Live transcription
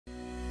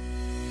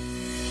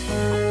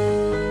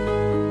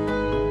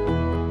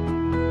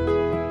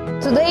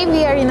Today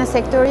we are in a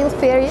sectorial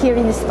fair here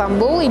in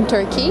Istanbul, in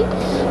Turkey,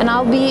 and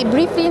I'll be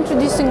briefly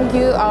introducing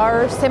you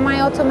our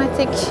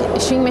semi-automatic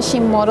shrink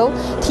machine model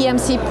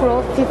TMC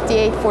PRO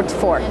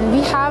 5844. And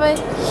we have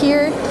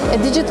here a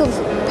digital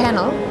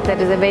panel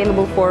that is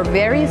available for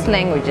various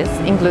languages,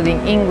 including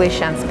English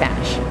and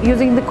Spanish.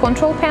 Using the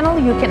control panel,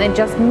 you can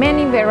adjust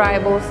many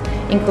variables,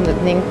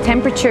 including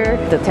temperature,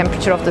 the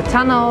temperature of the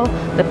tunnel,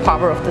 the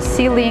power of the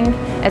ceiling,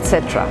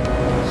 etc.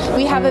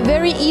 We have a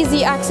very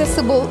easy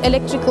accessible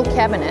electrical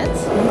cabinet.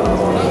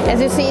 As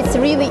you see, it's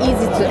really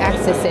easy to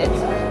access it.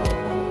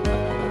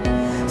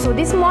 So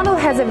this model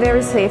has a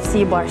very safe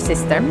seal bar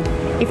system.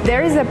 If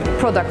there is a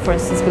product, for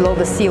instance, below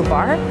the seal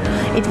bar,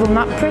 it will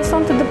not press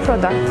onto the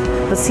product.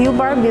 The seal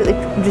bar will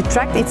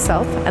retract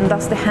itself, and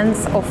thus the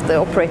hands of the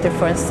operator,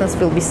 for instance,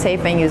 will be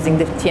safe when using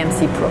the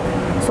TMC Pro.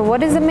 So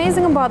what is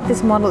amazing about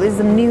this model is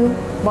the new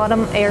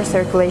bottom air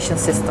circulation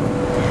system.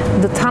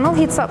 The tunnel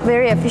heats up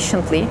very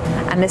efficiently,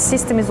 and the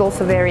system is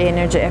also very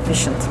energy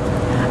efficient.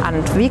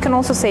 And we can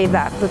also say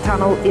that the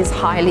tunnel is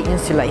highly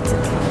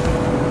insulated.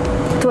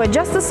 To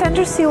adjust the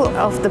center seal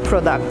of the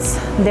products,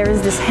 there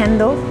is this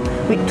handle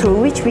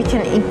through which we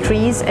can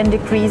increase and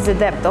decrease the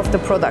depth of the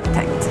product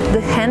tank.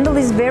 The handle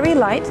is very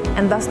light,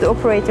 and thus the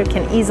operator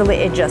can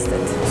easily adjust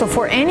it. So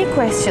for any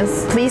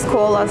questions, please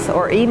call us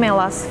or email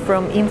us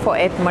from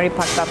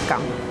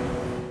info@maripak.com.